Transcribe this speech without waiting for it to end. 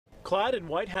Clad in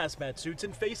white hazmat suits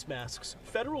and face masks,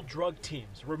 federal drug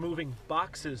teams removing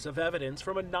boxes of evidence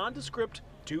from a nondescript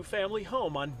two-family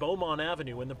home on Beaumont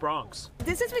Avenue in the Bronx.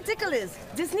 This is ridiculous.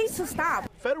 This needs to stop.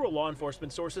 Federal law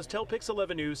enforcement sources tell Pix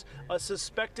 11 News a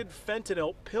suspected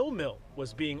fentanyl pill mill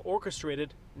was being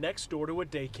orchestrated next door to a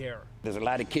daycare. There's a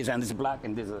lot of kids on this block,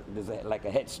 and there's like a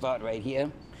head start right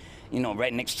here, you know,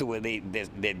 right next to where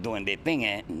they're doing their thing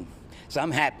at. So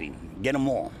I'm happy. Get them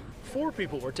all. 4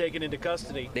 people were taken into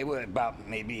custody. They were about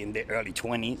maybe in their early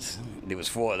 20s. There was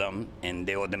 4 of them, and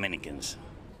they were Dominicans.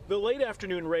 The late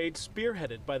afternoon raid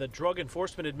spearheaded by the Drug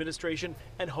Enforcement Administration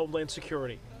and Homeland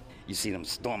Security. You see them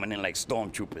storming in like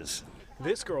stormtroopers.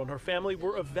 This girl and her family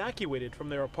were evacuated from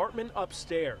their apartment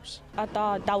upstairs. I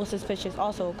thought that was suspicious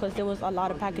also because there was a lot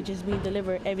of packages being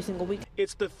delivered every single week.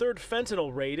 It's the 3rd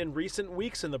fentanyl raid in recent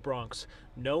weeks in the Bronx,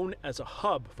 known as a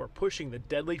hub for pushing the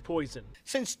deadly poison.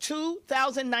 Since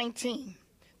 2019,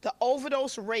 the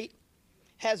overdose rate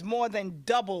has more than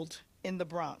doubled in the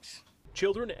Bronx.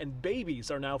 Children and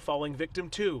babies are now falling victim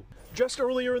too. Just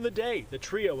earlier in the day, the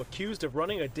trio accused of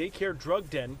running a daycare drug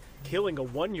den, killing a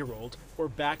 1-year-old, were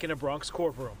back in a Bronx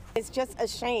courtroom. It's just a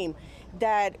shame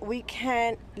that we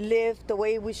can't live the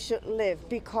way we should live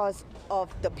because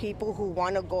of the people who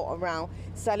want to go around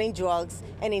selling drugs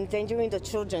and endangering the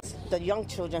children, the young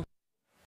children.